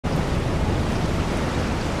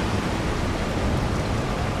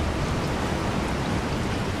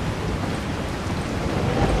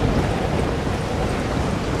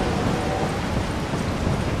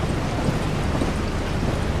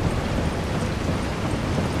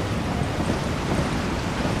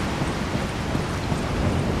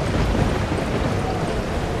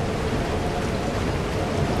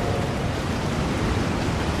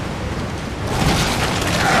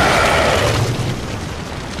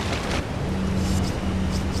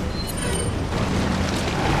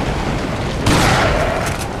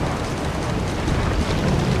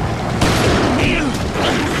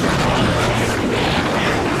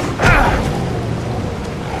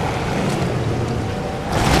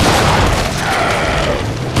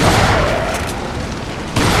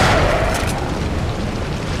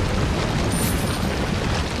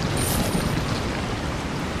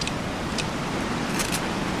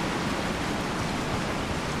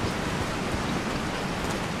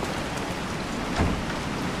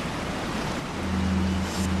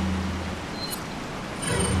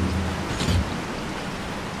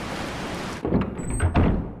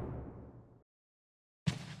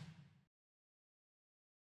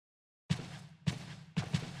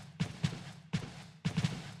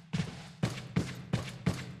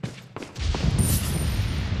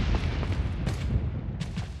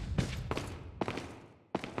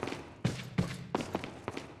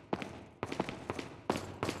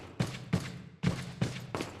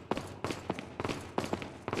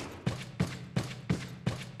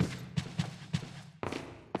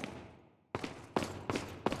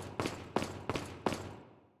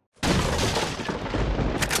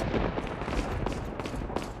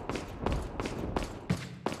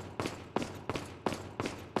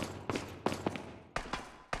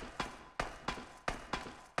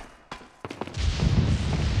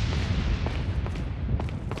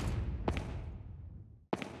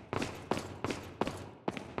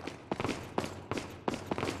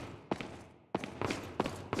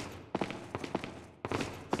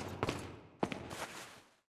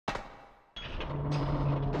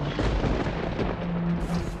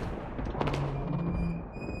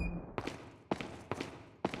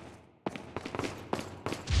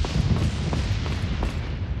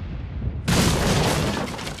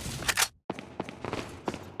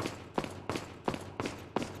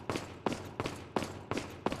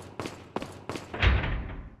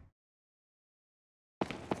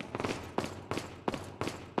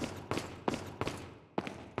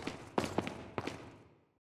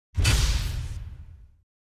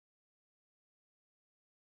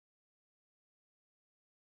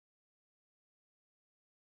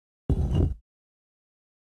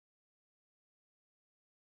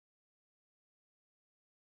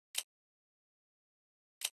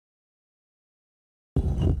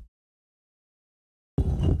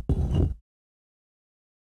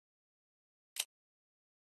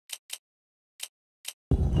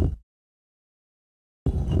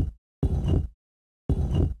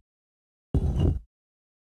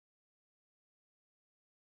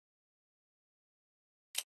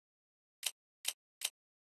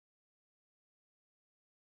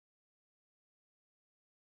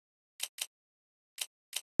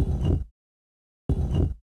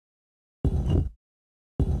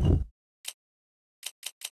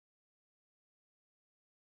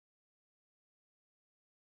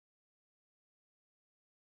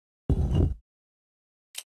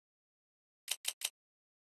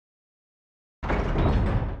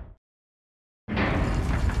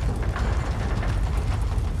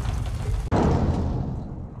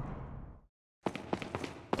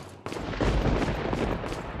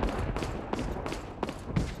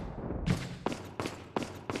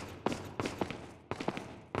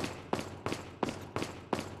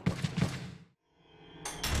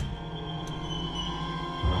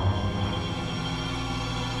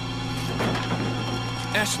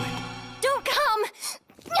Ashley! Don't come!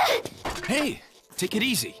 Hey! Take it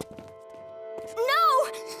easy.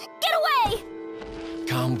 No! Get away!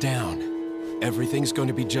 Calm down. Everything's going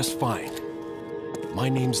to be just fine. My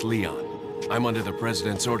name's Leon. I'm under the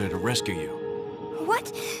President's order to rescue you.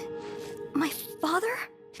 What? My father?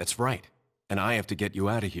 That's right. And I have to get you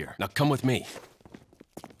out of here. Now come with me.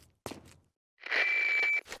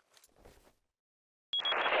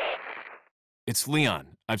 It's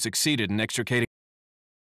Leon. I've succeeded in extricating...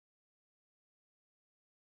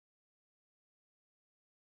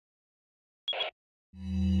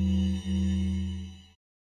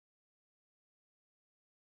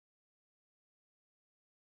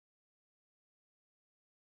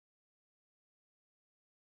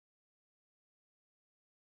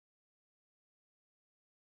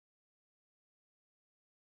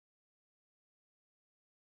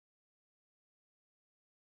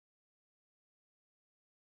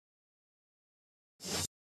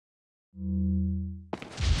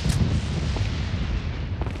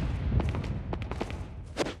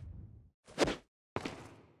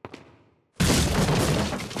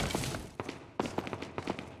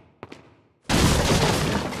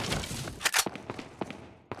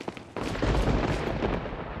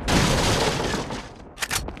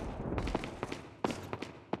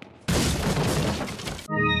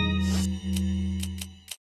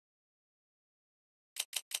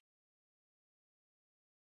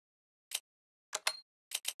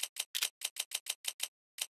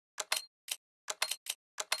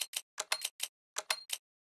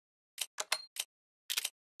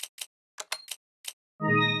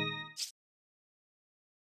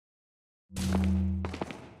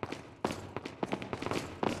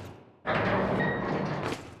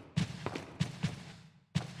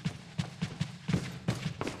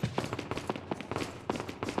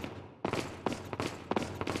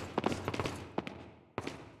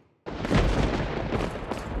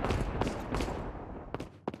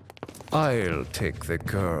 I'll take the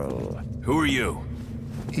girl. Who are you?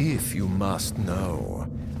 If you must know,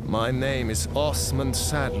 my name is Osmond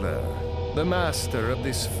Sadler, the master of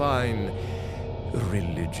this fine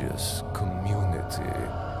religious community.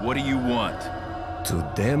 What do you want?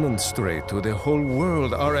 To demonstrate to the whole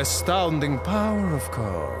world our astounding power, of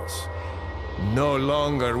course. No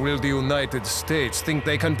longer will the United States think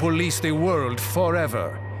they can police the world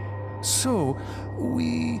forever. So,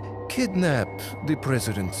 we kidnapped the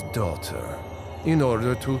president's daughter in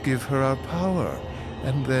order to give her our power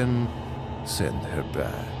and then send her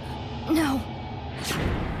back. No.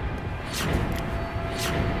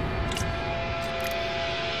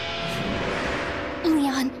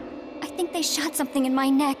 Leon, I think they shot something in my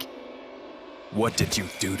neck. What did you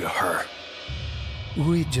do to her?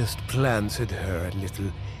 We just planted her a little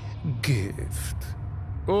gift.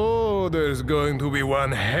 Oh, there's going to be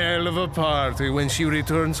one hell of a party when she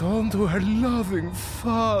returns home to her loving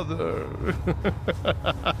father.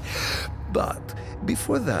 But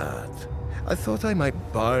before that, I thought I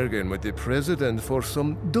might bargain with the president for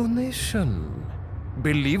some donation.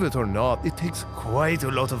 Believe it or not, it takes quite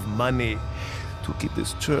a lot of money to keep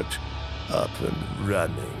this church up and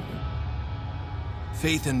running.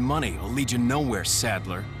 Faith and money will lead you nowhere,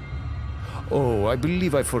 Sadler. Oh, I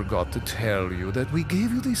believe I forgot to tell you that we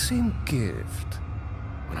gave you the same gift.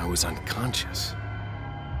 When I was unconscious.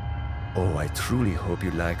 Oh, I truly hope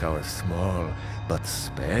you like our small but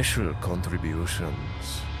special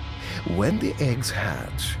contributions. When the eggs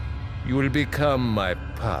hatch, you will become my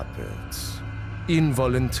puppets.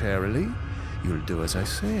 Involuntarily, you'll do as I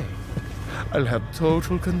say. I'll have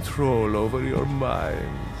total control over your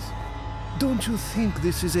minds. Don't you think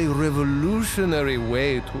this is a revolutionary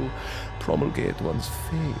way to promulgate one's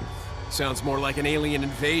faith? Sounds more like an alien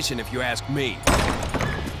invasion if you ask me.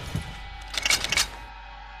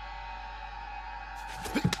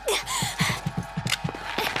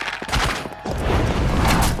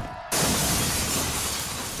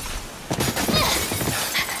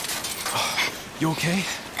 You okay?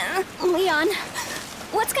 Leon,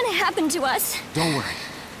 what's gonna happen to us? Don't worry.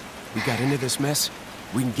 We got into this mess,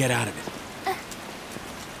 we can get out of it.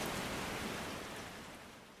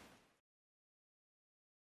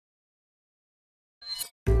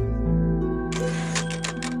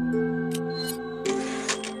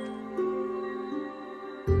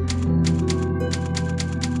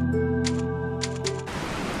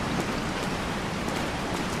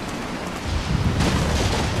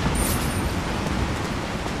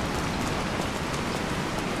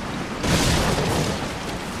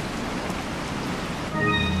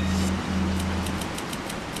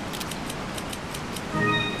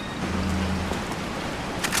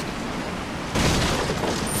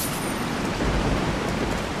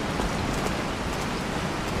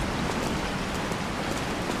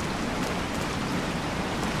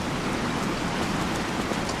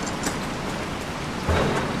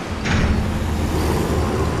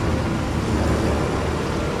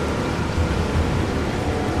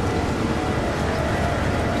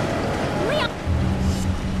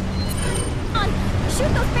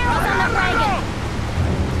 Shoot those barrels on that wagon!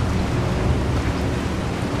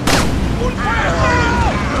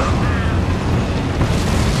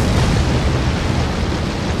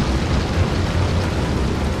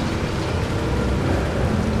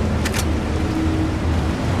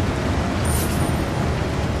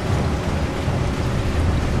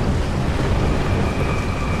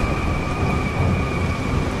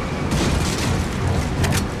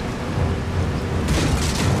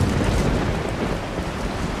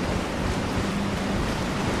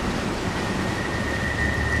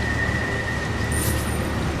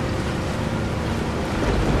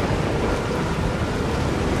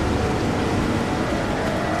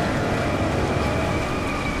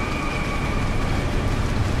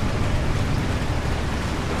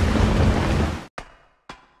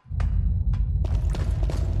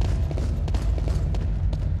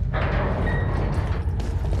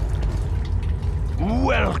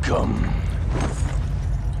 Welcome.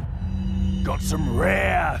 Got some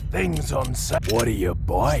rare things on sale. What are you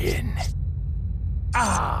buying?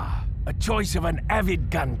 Ah, a choice of an avid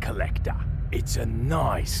gun collector. It's a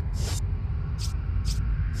nice...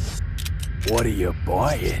 What are you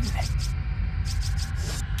buying?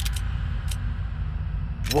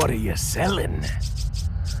 What are you selling?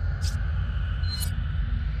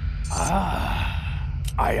 Ah,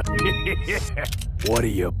 What are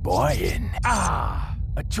you buying? Ah,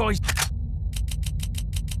 a choice...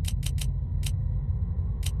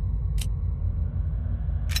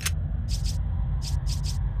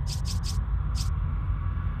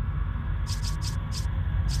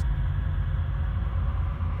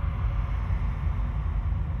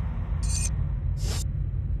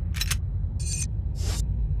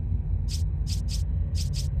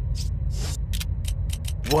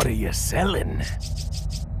 What are you selling?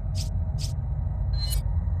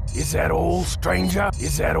 Is that all, stranger?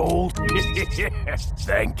 Is that all?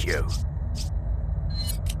 Thank you.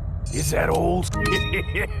 Is that all?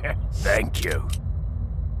 Thank you.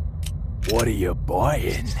 What are you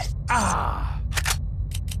buying? Ah!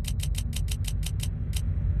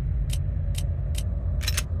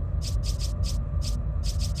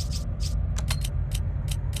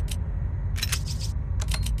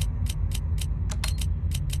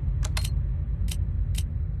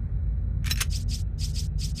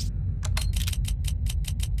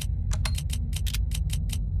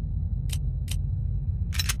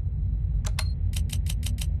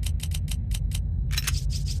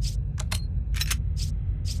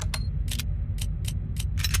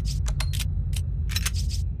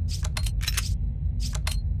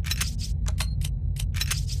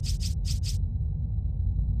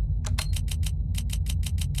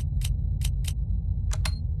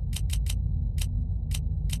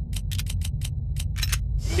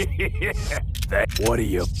 What are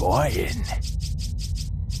you buying?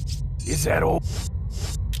 Is that all?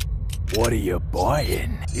 What are you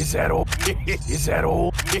buying? Is that all? Is that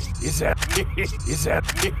all? Is that?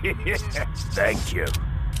 Thank you.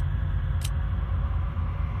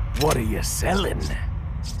 What are you selling?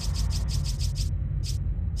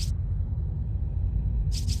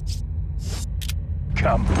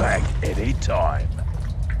 Come back anytime.